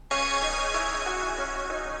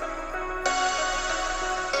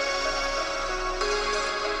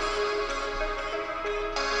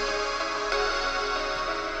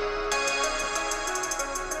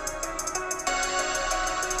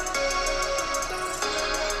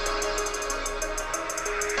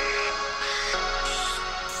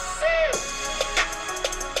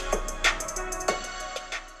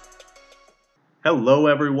Hello,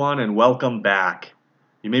 everyone, and welcome back.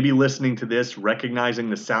 You may be listening to this, recognizing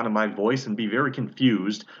the sound of my voice, and be very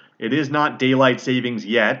confused. It is not daylight savings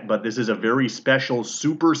yet, but this is a very special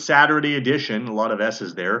Super Saturday edition. A lot of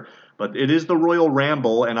S's there. But it is the Royal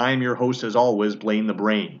Ramble, and I am your host, as always, Blaine the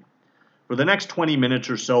Brain. For the next 20 minutes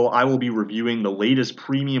or so, I will be reviewing the latest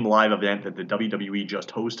premium live event that the WWE just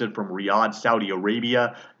hosted from Riyadh, Saudi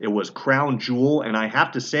Arabia. It was Crown Jewel, and I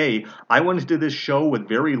have to say, I went into this show with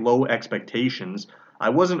very low expectations. I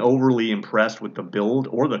wasn't overly impressed with the build,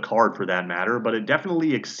 or the card for that matter, but it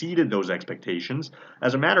definitely exceeded those expectations.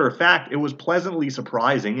 As a matter of fact, it was pleasantly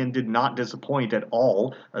surprising and did not disappoint at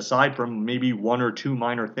all, aside from maybe one or two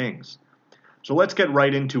minor things. So let's get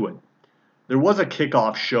right into it. There was a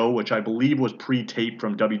kickoff show, which I believe was pre-taped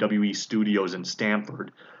from WWE Studios in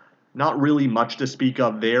Stamford. Not really much to speak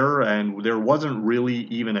of there, and there wasn't really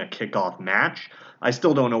even a kickoff match. I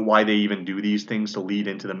still don't know why they even do these things to lead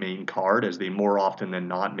into the main card, as they more often than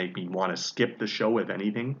not make me want to skip the show, if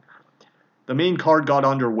anything. The main card got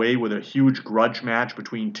underway with a huge grudge match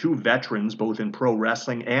between two veterans, both in pro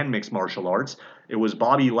wrestling and mixed martial arts. It was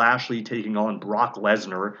Bobby Lashley taking on Brock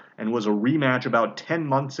Lesnar, and was a rematch about 10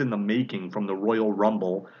 months in the making from the Royal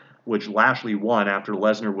Rumble, which Lashley won after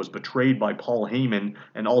Lesnar was betrayed by Paul Heyman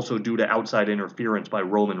and also due to outside interference by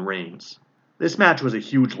Roman Reigns. This match was a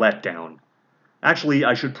huge letdown. Actually,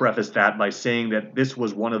 I should preface that by saying that this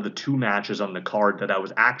was one of the two matches on the card that I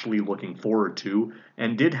was actually looking forward to,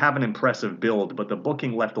 and did have an impressive build, but the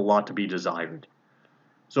booking left a lot to be desired.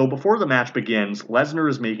 So before the match begins, Lesnar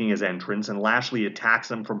is making his entrance, and Lashley attacks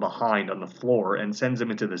him from behind on the floor and sends him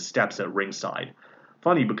into the steps at ringside.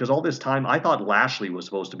 Funny, because all this time I thought Lashley was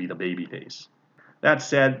supposed to be the babyface. That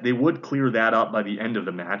said, they would clear that up by the end of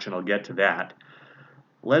the match, and I'll get to that.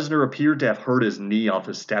 Lesnar appeared to have hurt his knee off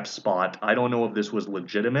his step spot. I don't know if this was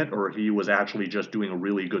legitimate or if he was actually just doing a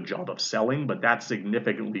really good job of selling, but that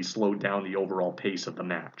significantly slowed down the overall pace of the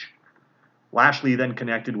match. Lashley then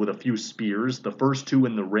connected with a few spears, the first two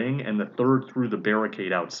in the ring and the third through the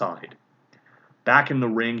barricade outside. Back in the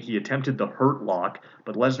ring, he attempted the Hurt Lock,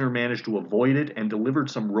 but Lesnar managed to avoid it and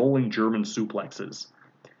delivered some rolling German suplexes.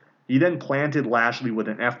 He then planted Lashley with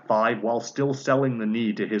an F5 while still selling the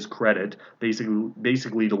knee, to his credit,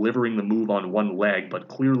 basically delivering the move on one leg, but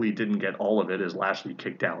clearly didn't get all of it as Lashley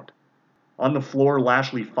kicked out. On the floor,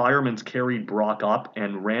 Lashley fireman's carried Brock up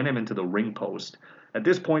and ran him into the ring post. At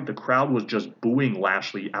this point, the crowd was just booing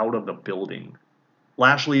Lashley out of the building.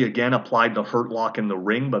 Lashley again applied the Hurt Lock in the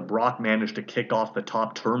ring, but Brock managed to kick off the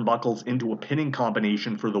top turnbuckles into a pinning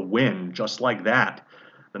combination for the win, just like that.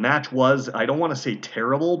 The match was, I don't want to say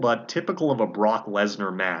terrible, but typical of a Brock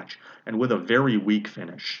Lesnar match, and with a very weak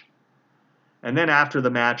finish. And then after the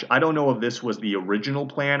match, I don't know if this was the original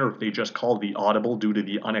plan or if they just called the audible due to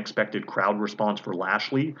the unexpected crowd response for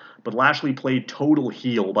Lashley, but Lashley played total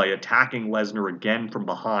heel by attacking Lesnar again from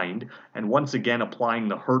behind, and once again applying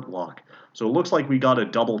the Hurt Lock, so it looks like we got a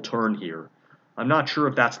double turn here. I'm not sure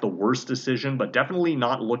if that's the worst decision, but definitely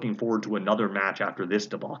not looking forward to another match after this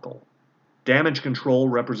debacle. Damage Control,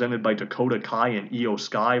 represented by Dakota Kai and Io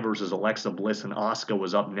Sky versus Alexa Bliss and Asuka,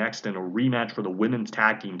 was up next in a rematch for the women's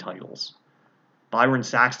tag team titles. Byron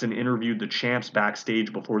Saxton interviewed the champs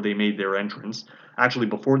backstage before they made their entrance. Actually,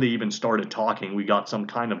 before they even started talking, we got some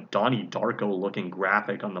kind of Donnie Darko-looking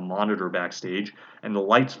graphic on the monitor backstage, and the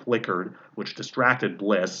lights flickered, which distracted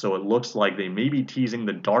Bliss, so it looks like they may be teasing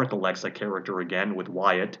the Dark Alexa character again with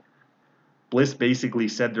Wyatt. Bliss basically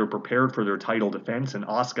said they're prepared for their title defense, and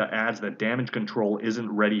Asuka adds that Damage Control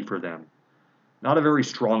isn't ready for them. Not a very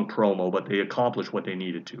strong promo, but they accomplished what they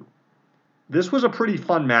needed to. This was a pretty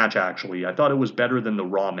fun match, actually. I thought it was better than the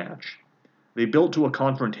Raw match. They built to a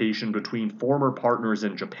confrontation between former partners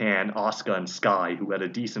in Japan, Asuka and Sky, who had a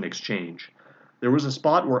decent exchange. There was a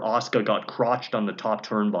spot where Asuka got crotched on the top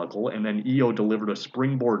turnbuckle, and then Io delivered a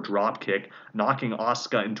springboard dropkick, knocking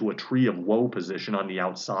Asuka into a Tree of Woe position on the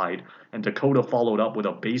outside, and Dakota followed up with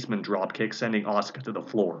a basement dropkick, sending Asuka to the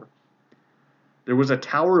floor. There was a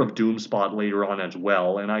Tower of Doom spot later on as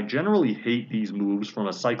well, and I generally hate these moves from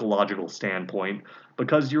a psychological standpoint,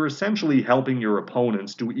 because you're essentially helping your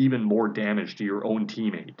opponents do even more damage to your own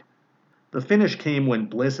teammate. The finish came when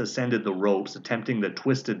Bliss ascended the ropes, attempting the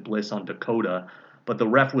Twisted Bliss on Dakota, but the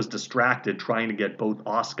ref was distracted trying to get both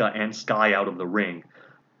Asuka and Sky out of the ring.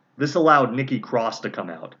 This allowed Nikki Cross to come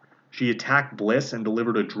out. She attacked Bliss and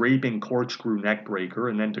delivered a draping corkscrew neckbreaker,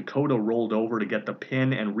 and then Dakota rolled over to get the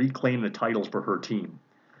pin and reclaim the titles for her team.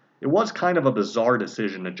 It was kind of a bizarre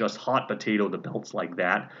decision to just hot potato the belts like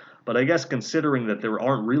that, but I guess considering that there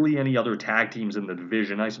aren't really any other tag teams in the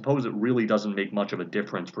division, I suppose it really doesn't make much of a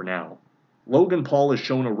difference for now. Logan Paul is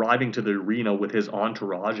shown arriving to the arena with his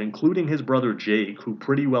entourage, including his brother Jake, who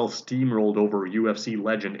pretty well steamrolled over UFC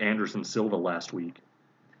legend Anderson Silva last week.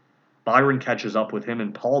 Byron catches up with him,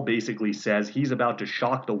 and Paul basically says he's about to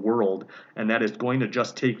shock the world and that it's going to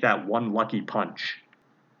just take that one lucky punch.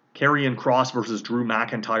 Karrion Kross versus Drew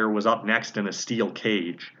McIntyre was up next in a steel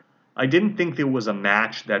cage. I didn't think there was a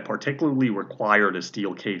match that particularly required a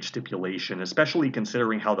steel cage stipulation, especially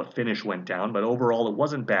considering how the finish went down, but overall it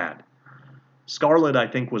wasn't bad. Scarlett, I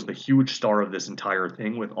think, was the huge star of this entire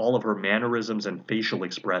thing, with all of her mannerisms and facial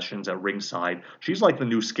expressions at ringside. She's like the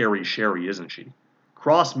new Scary Sherry, isn't she?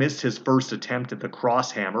 Kross missed his first attempt at the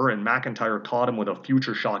crosshammer, and McIntyre caught him with a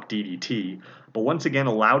future shock DDT, but once again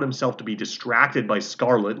allowed himself to be distracted by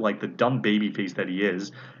Scarlett like the dumb babyface that he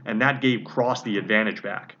is, and that gave Kross the advantage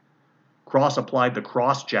back. Kross applied the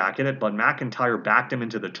cross jacket, but McIntyre backed him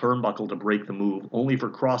into the turnbuckle to break the move, only for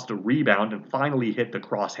Kross to rebound and finally hit the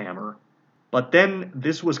crosshammer. But then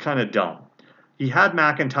this was kind of dumb. He had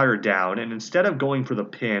McIntyre down, and instead of going for the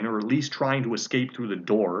pin, or at least trying to escape through the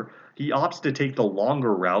door, he opts to take the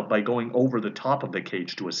longer route by going over the top of the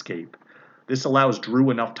cage to escape. This allows Drew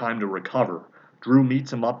enough time to recover. Drew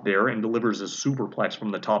meets him up there and delivers a superplex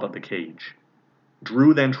from the top of the cage.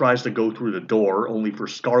 Drew then tries to go through the door, only for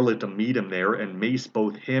Scarlett to meet him there and mace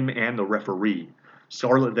both him and the referee.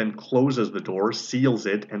 Scarlett then closes the door, seals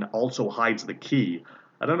it, and also hides the key.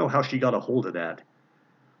 I don't know how she got a hold of that.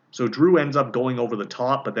 So Drew ends up going over the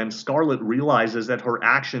top, but then Scarlett realizes that her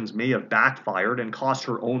actions may have backfired and cost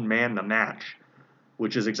her own man the match,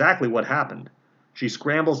 which is exactly what happened. She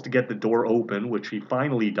scrambles to get the door open, which she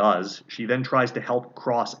finally does. She then tries to help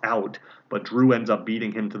Kross out, but Drew ends up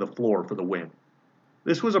beating him to the floor for the win.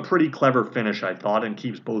 This was a pretty clever finish, I thought, and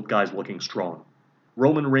keeps both guys looking strong.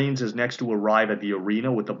 Roman Reigns is next to arrive at the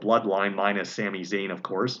arena with the Bloodline minus Sami Zayn, of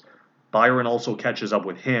course. Byron also catches up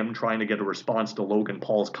with him, trying to get a response to Logan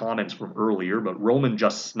Paul's comments from earlier, but Roman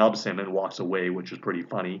just snubs him and walks away, which is pretty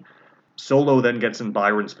funny. Solo then gets in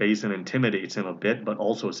Byron's face and intimidates him a bit, but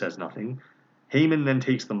also says nothing. Heyman then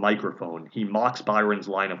takes the microphone. He mocks Byron's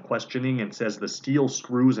line of questioning and says the steel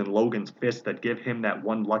screws in Logan's fist that give him that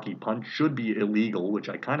one lucky punch should be illegal, which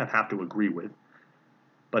I kind of have to agree with.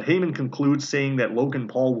 But Heyman concludes saying that Logan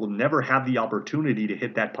Paul will never have the opportunity to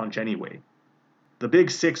hit that punch anyway. The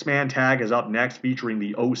big six-man tag is up next, featuring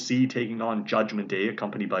the OC taking on Judgment Day,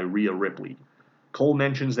 accompanied by Rhea Ripley. Cole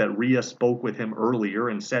mentions that Rhea spoke with him earlier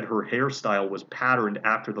and said her hairstyle was patterned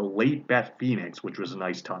after the late Beth Phoenix, which was a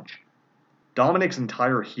nice touch. Dominic's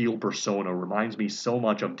entire heel persona reminds me so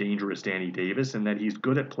much of Dangerous Danny Davis, and that he's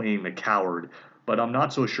good at playing the coward, but I'm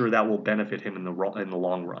not so sure that will benefit him in the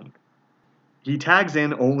long run. He tags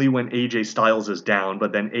in only when AJ Styles is down,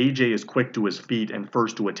 but then AJ is quick to his feet and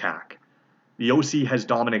first to attack. The OC has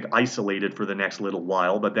Dominic isolated for the next little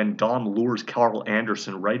while, but then Dom lures Carl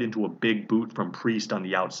Anderson right into a big boot from Priest on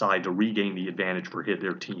the outside to regain the advantage for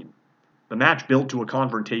their team. The match built to a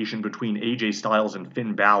confrontation between AJ Styles and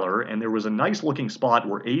Finn Balor, and there was a nice looking spot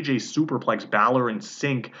where AJ superplexed Balor in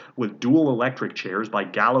sync with dual electric chairs by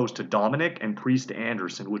Gallows to Dominic and Priest to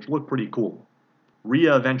Anderson, which looked pretty cool.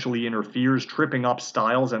 Rhea eventually interferes, tripping up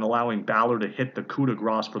Styles and allowing Balor to hit the coup de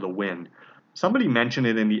grace for the win. Somebody mentioned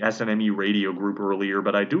it in the SNME radio group earlier,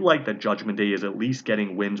 but I do like that Judgment Day is at least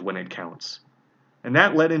getting wins when it counts. And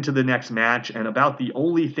that led into the next match, and about the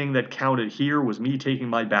only thing that counted here was me taking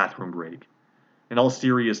my bathroom break. In all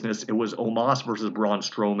seriousness, it was Omos versus Braun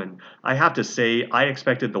Strowman. I have to say, I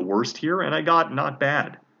expected the worst here, and I got not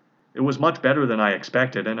bad. It was much better than I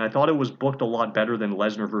expected, and I thought it was booked a lot better than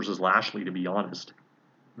Lesnar versus Lashley, to be honest.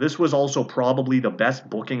 This was also probably the best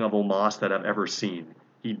booking of Omos that I've ever seen.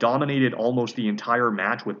 He dominated almost the entire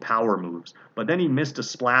match with power moves, but then he missed a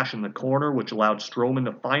splash in the corner, which allowed Strowman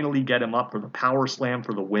to finally get him up for the power slam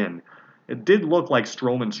for the win. It did look like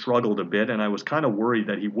Strowman struggled a bit, and I was kind of worried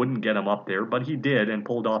that he wouldn't get him up there, but he did and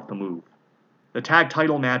pulled off the move. The tag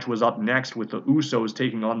title match was up next, with the Usos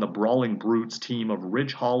taking on the Brawling Brutes team of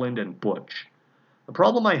Ridge Holland and Butch. The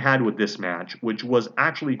problem I had with this match, which was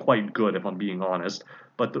actually quite good if I'm being honest,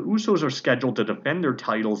 but the Usos are scheduled to defend their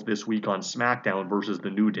titles this week on SmackDown versus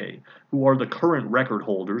The New Day, who are the current record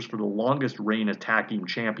holders for the longest reign as tag team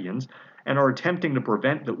champions, and are attempting to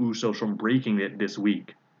prevent the Usos from breaking it this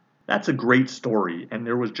week. That's a great story, and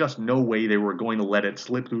there was just no way they were going to let it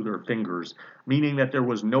slip through their fingers, meaning that there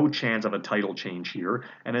was no chance of a title change here,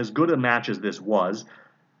 and as good a match as this was,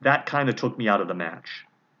 that kind of took me out of the match.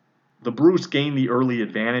 The Brutes gain the early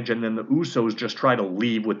advantage, and then the Usos just try to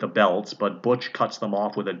leave with the belts, but Butch cuts them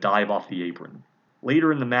off with a dive off the apron.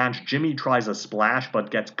 Later in the match, Jimmy tries a splash, but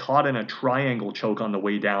gets caught in a triangle choke on the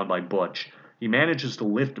way down by Butch. He manages to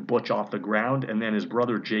lift Butch off the ground, and then his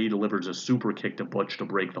brother Jay delivers a super kick to Butch to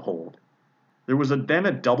break the hold. There was then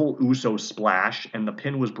a double Uso splash, and the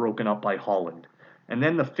pin was broken up by Holland. And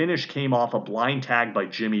then the finish came off a blind tag by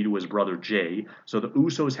Jimmy to his brother Jay, so the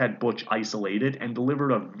Usos had Butch isolated and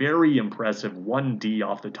delivered a very impressive 1D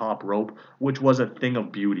off the top rope, which was a thing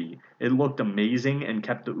of beauty. It looked amazing and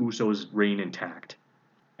kept the Usos' reign intact.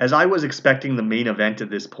 As I was expecting the main event at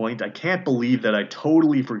this point, I can't believe that I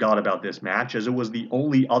totally forgot about this match, as it was the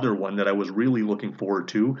only other one that I was really looking forward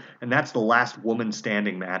to, and that's the last woman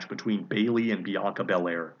standing match between Bayley and Bianca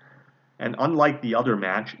Belair. And unlike the other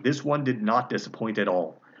match, this one did not disappoint at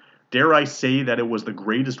all. Dare I say that it was the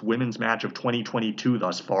greatest women's match of 2022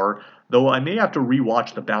 thus far, though I may have to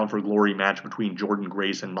rewatch the Bound for Glory match between Jordynne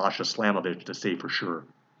Grace and Masha Slamovich to say for sure.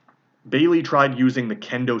 Bayley tried using the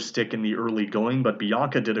kendo stick in the early going, but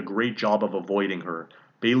Bianca did a great job of avoiding her.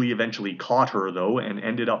 Bayley eventually caught her, though, and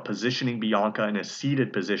ended up positioning Bianca in a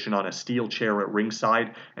seated position on a steel chair at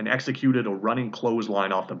ringside and executed a running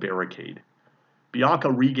clothesline off the barricade.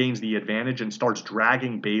 Bianca regains the advantage and starts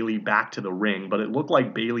dragging Bayley back to the ring, but it looked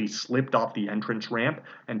like Bayley slipped off the entrance ramp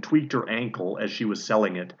and tweaked her ankle as she was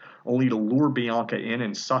selling it, only to lure Bianca in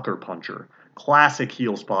and sucker punch her. Classic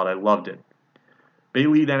heel spot, I loved it.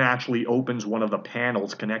 Bayley then actually opens one of the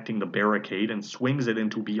panels connecting the barricade and swings it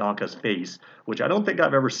into Bianca's face, which I don't think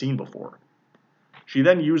I've ever seen before. She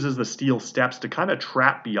then uses the steel steps to kind of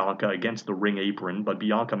trap Bianca against the ring apron, but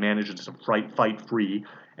Bianca manages to fight free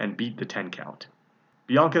and beat the 10 count.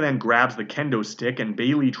 Bianca then grabs the kendo stick and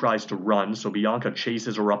Bayley tries to run, so Bianca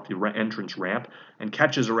chases her up the entrance ramp and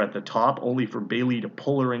catches her at the top, only for Bayley to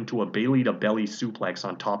pull her into a Bayley to belly suplex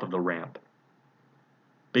on top of the ramp.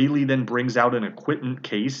 Bayley then brings out an equipment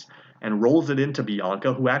case and rolls it into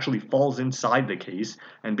Bianca, who actually falls inside the case,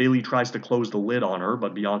 and Bayley tries to close the lid on her,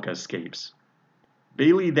 but Bianca escapes.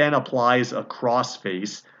 Bayley then applies a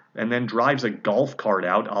crossface and then drives a golf cart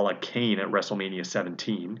out a la Kane at WrestleMania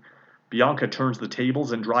 17. Bianca turns the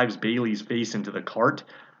tables and drives Bayley's face into the cart.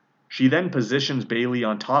 She then positions Bayley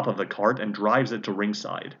on top of the cart and drives it to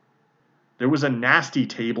ringside. There was a nasty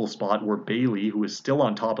table spot where Bayley, who is still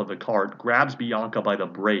on top of the cart, grabs Bianca by the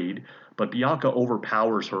braid, but Bianca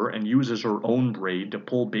overpowers her and uses her own braid to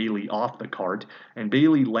pull Bayley off the cart, and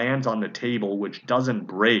Bayley lands on the table, which doesn't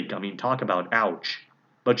break. I mean, talk about ouch.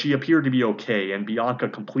 But she appeared to be okay, and Bianca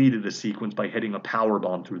completed the sequence by hitting a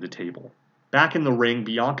powerbomb through the table. Back in the ring,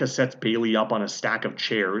 Bianca sets Bayley up on a stack of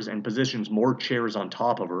chairs and positions more chairs on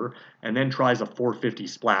top of her, and then tries a 450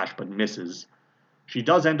 splash but misses. She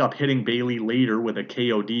does end up hitting Bayley later with a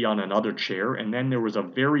KOD on another chair, and then there was a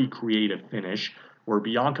very creative finish where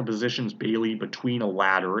Bianca positions Bayley between a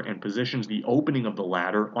ladder and positions the opening of the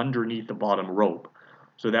ladder underneath the bottom rope,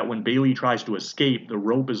 so that when Bayley tries to escape, the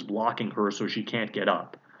rope is blocking her so she can't get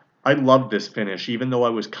up. I loved this finish, even though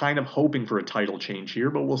I was kind of hoping for a title change here,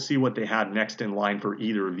 but we'll see what they have next in line for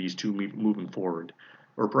either of these two moving forward.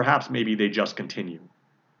 Or perhaps maybe they just continue.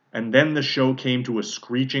 And then the show came to a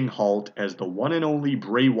screeching halt as the one and only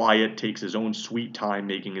Bray Wyatt takes his own sweet time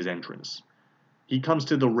making his entrance. He comes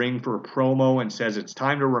to the ring for a promo and says it's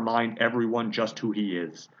time to remind everyone just who he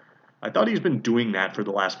is. I thought he's been doing that for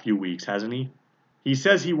the last few weeks, hasn't he? He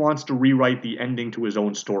says he wants to rewrite the ending to his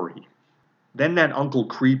own story. Then that Uncle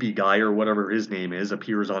Creepy guy, or whatever his name is,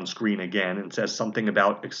 appears on screen again and says something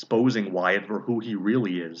about exposing Wyatt for who he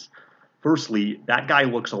really is. Firstly, that guy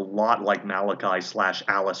looks a lot like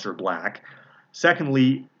Malachi/Aleister Black.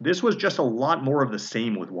 Secondly, this was just a lot more of the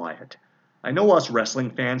same with Wyatt. I know us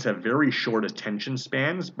wrestling fans have very short attention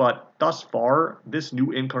spans, but thus far, this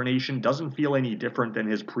new incarnation doesn't feel any different than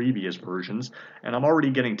his previous versions, and I'm already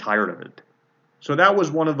getting tired of it. So that was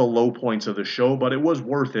one of the low points of the show, but it was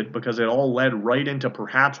worth it because it all led right into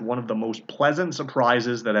perhaps one of the most pleasant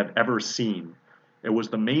surprises that I've ever seen. It was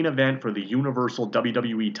the main event for the Universal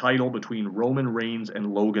WWE title between Roman Reigns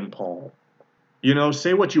and Logan Paul. You know,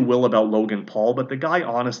 say what you will about Logan Paul, but the guy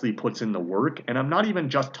honestly puts in the work, and I'm not even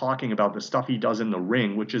just talking about the stuff he does in the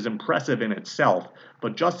ring, which is impressive in itself,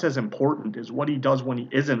 but just as important is what he does when he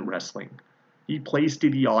isn't wrestling. He plays to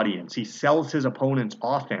the audience, he sells his opponent's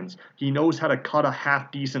offense, he knows how to cut a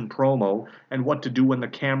half-decent promo, and what to do when the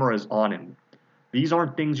camera is on him. These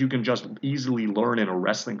aren't things you can just easily learn in a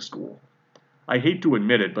wrestling school. I hate to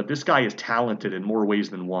admit it, but this guy is talented in more ways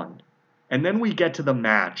than one. And then we get to the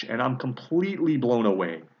match, and I'm completely blown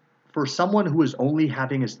away. For someone who is only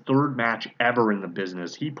having his third match ever in the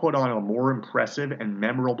business, he put on a more impressive and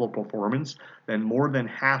memorable performance than more than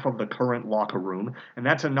half of the current locker room, and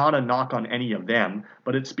that's not a knock on any of them,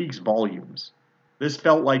 but it speaks volumes. This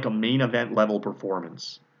felt like a main event level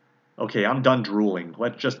performance. Okay, I'm done drooling.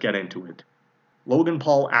 Let's just get into it. Logan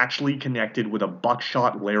Paul actually connected with a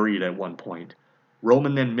buckshot lariat at one point.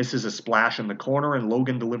 Roman then misses a splash in the corner and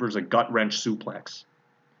Logan delivers a gut-wrench suplex.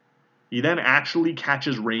 He then actually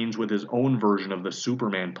catches Reigns with his own version of the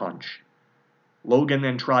Superman punch. Logan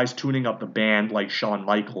then tries tuning up the band like Shawn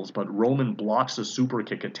Michaels, but Roman blocks a super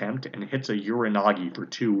kick attempt and hits a Uranagi for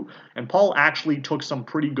 2, and Paul actually took some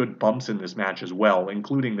pretty good bumps in this match as well,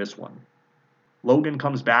 including this one. Logan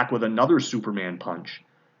comes back with another Superman punch.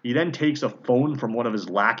 He then takes a phone from one of his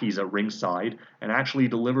lackeys at ringside and actually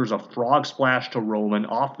delivers a frog splash to Roman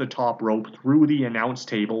off the top rope through the announce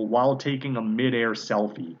table while taking a mid-air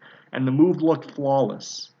selfie, and the move looked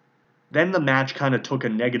flawless. Then the match kind of took a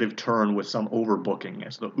negative turn with some overbooking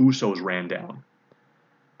as the Usos ran down.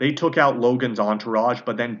 They took out Logan's entourage,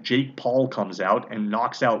 but then Jake Paul comes out and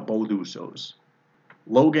knocks out both Usos.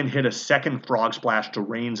 Logan hit a second frog splash to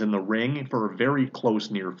Reigns in the ring for a very close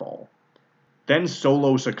near fall. Then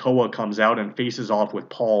Solo Sikoa comes out and faces off with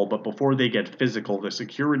Paul, but before they get physical, the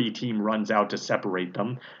security team runs out to separate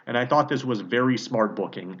them, and I thought this was very smart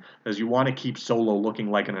booking, as you want to keep Solo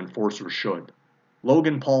looking like an enforcer should.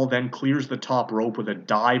 Logan Paul then clears the top rope with a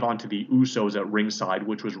dive onto the Usos at ringside,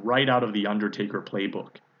 which was right out of the Undertaker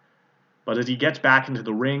playbook. But as he gets back into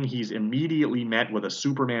the ring, he's immediately met with a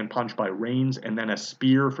Superman punch by Reigns and then a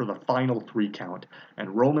spear for the final 3 count,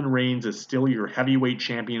 and Roman Reigns is still your heavyweight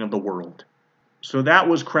champion of the world. So that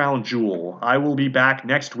was Crown Jewel. I will be back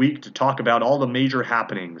next week to talk about all the major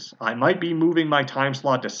happenings. I might be moving my time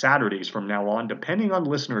slot to Saturdays from now on, depending on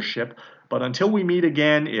listenership, but until we meet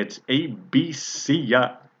again, it's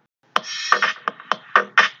ABC.